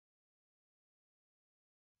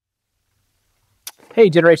Hey,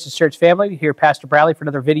 Generations Church family, here Pastor Bradley for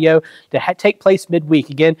another video to take place midweek.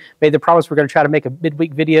 Again, made the promise we're going to try to make a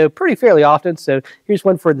midweek video pretty fairly often, so here's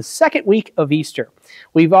one for the second week of Easter.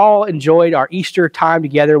 We've all enjoyed our Easter time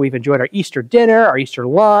together. We've enjoyed our Easter dinner, our Easter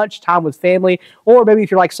lunch, time with family, or maybe if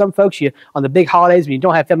you're like some folks, you on the big holidays when you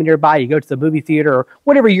don't have family nearby, you go to the movie theater or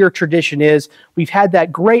whatever your tradition is. We've had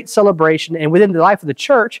that great celebration, and within the life of the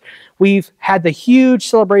church, we've had the huge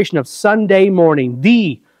celebration of Sunday morning,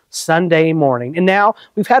 the Sunday morning. And now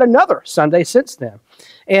we've had another Sunday since then.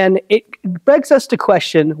 And it begs us to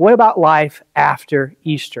question, what about life after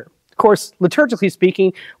Easter? Of course, liturgically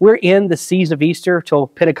speaking, we're in the season of Easter till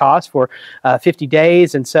Pentecost for 50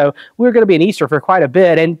 days. And so we're going to be in Easter for quite a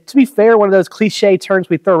bit. And to be fair, one of those cliche terms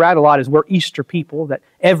we throw around a lot is we're Easter people, that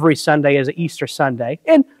every Sunday is an Easter Sunday.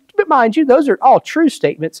 And but mind you, those are all true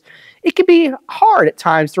statements. It can be hard at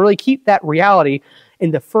times to really keep that reality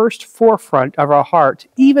in the first forefront of our heart,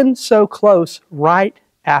 even so close right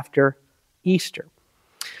after Easter.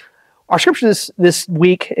 Our scripture this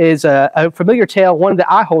week is a familiar tale, one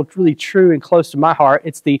that I hold really true and close to my heart.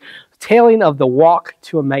 It's the telling of the walk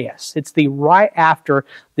to Emmaus. It's the right after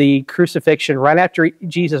the crucifixion, right after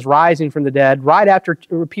Jesus rising from the dead, right after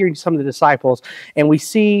appearing to some of the disciples. And we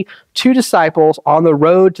see two disciples on the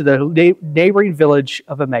road to the neighboring village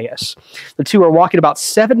of Emmaus. The two are walking about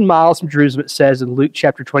 7 miles from Jerusalem, it says in Luke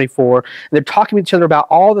chapter 24. And they're talking to each other about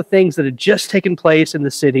all the things that had just taken place in the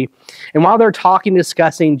city. And while they're talking,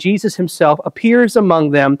 discussing, Jesus himself appears among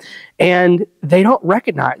them, and they don't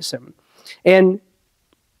recognize him. And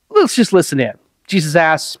let's just listen in. Jesus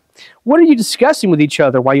asks, "What are you discussing with each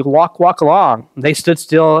other while you walk along?" And they stood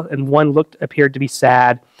still, and one appeared to be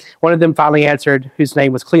sad. One of them finally answered, whose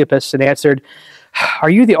name was Cleopas, and answered, "Are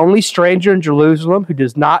you the only stranger in Jerusalem who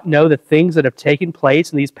does not know the things that have taken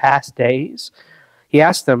place in these past days?" He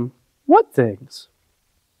asked them, "What things?"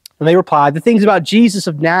 And they replied, "The things about Jesus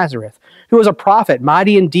of Nazareth, who was a prophet,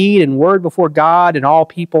 mighty in deed and word before God and all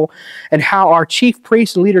people, and how our chief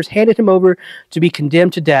priests and leaders handed him over to be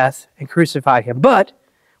condemned to death and crucified him. But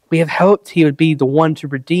we have hoped he would be the one to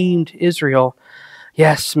redeem Israel.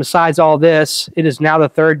 Yes, besides all this, it is now the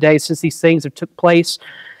third day since these things have took place.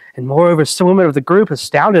 And moreover, some women of the group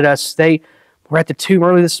astounded us. They were at the tomb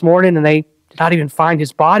early this morning, and they did not even find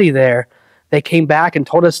his body there. They came back and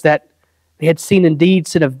told us that they had indeed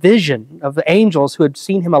seen a vision of the angels who had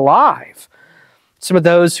seen him alive. Some of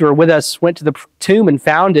those who were with us went to the tomb and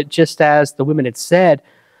found it just as the women had said,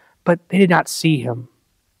 but they did not see him."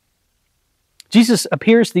 Jesus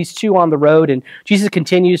appears to these two on the road, and Jesus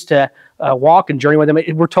continues to walk and journey with them.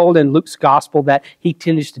 We're told in Luke's gospel that he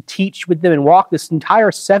continues to teach with them and walk this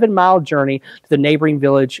entire 7-mile journey to the neighboring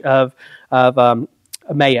village of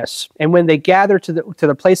Emmaus. And when they gather to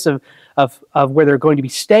the place of where they're going to be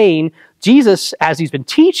staying, Jesus, as he's been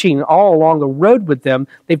teaching all along the road with them,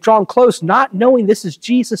 they've drawn close, not knowing this is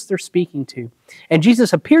Jesus they're speaking to. And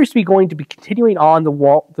Jesus appears to be going to be continuing on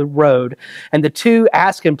the road. And the two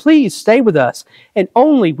ask him, "Please stay with us." And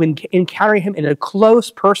only when encountering him in a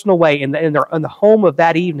close, personal way in the home of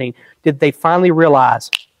that evening did they finally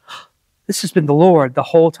realize, this has been the Lord the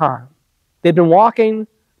whole time. They've been walking,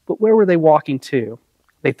 but where were they walking to?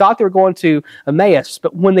 They thought they were going to Emmaus,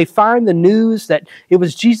 but when they find the news that it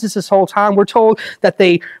was Jesus this whole time, we're told that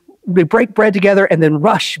they break bread together and then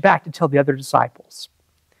rush back to tell the other disciples.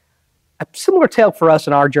 A similar tale for us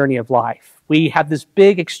in our journey of life. We have this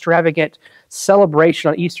big, extravagant celebration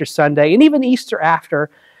on Easter Sunday and even Easter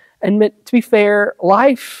after. And to be fair,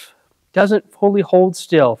 life doesn't fully hold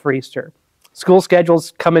still for Easter. School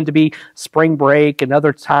schedules come in to be spring break, and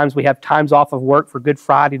other times we have times off of work for Good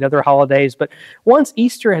Friday and other holidays. But once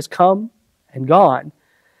Easter has come and gone,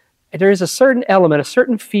 there is a certain element, a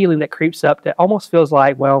certain feeling that creeps up that almost feels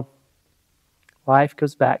like, well, life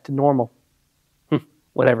goes back to normal.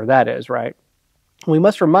 Whatever that is, right? We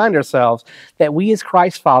must remind ourselves that we as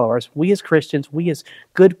Christ followers, we as Christians, we as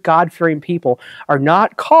good God-fearing people are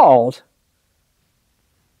not called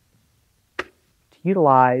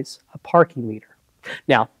utilize a parking meter.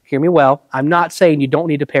 Now, hear me well. I'm not saying you don't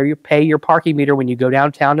need to pay your parking meter when you go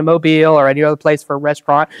downtown to Mobile or any other place for a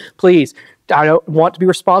restaurant. Please, I don't want to be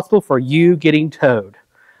responsible for you getting towed.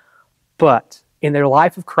 But in their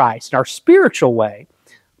life of Christ, in our spiritual way,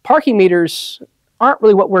 parking meters aren't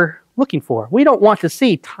really what we're looking for. We don't want to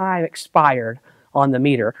see time expired on the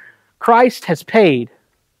meter. Christ has paid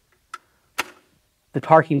the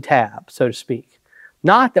parking tab, so to speak.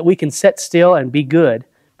 Not that we can sit still and be good,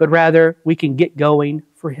 but rather we can get going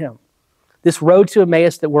for him. This road to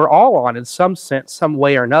Emmaus that we're all on in some sense, some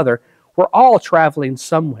way or another, we're all traveling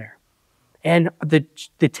somewhere. And the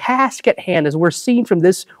task at hand, as we're seeing from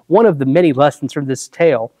this, one of the many lessons from this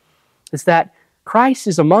tale, is that Christ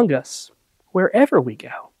is among us wherever we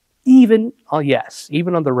go. Even, oh yes,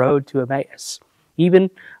 even on the road to Emmaus, even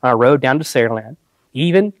on our road down to Saraland,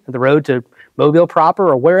 even on the road to Mobile proper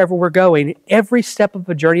or wherever we're going, every step of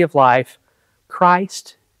the journey of life,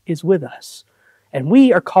 Christ is with us. And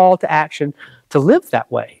we are called to action to live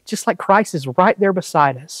that way, just like Christ is right there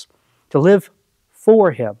beside us, to live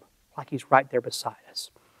for Him like He's right there beside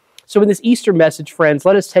us. So in this Easter message, friends,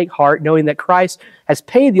 let us take heart knowing that Christ has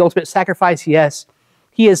paid the ultimate sacrifice, yes.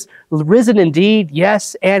 He is risen indeed,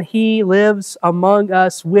 yes, and He lives among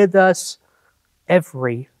us, with us,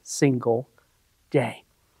 every single day.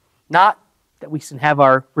 Not that we can have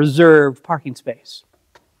our reserved parking space,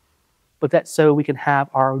 but that so we can have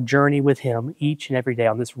our journey with Him each and every day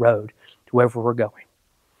on this road to wherever we're going.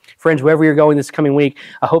 Friends, wherever you're going this coming week,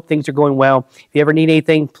 I hope things are going well. If you ever need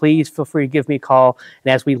anything, please feel free to give me a call.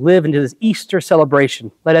 And as we live into this Easter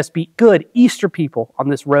celebration, let us be good Easter people on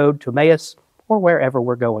this road to Emmaus or wherever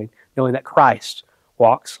we're going, knowing that Christ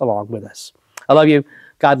walks along with us. I love you.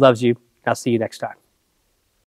 God loves you. I'll see you next time.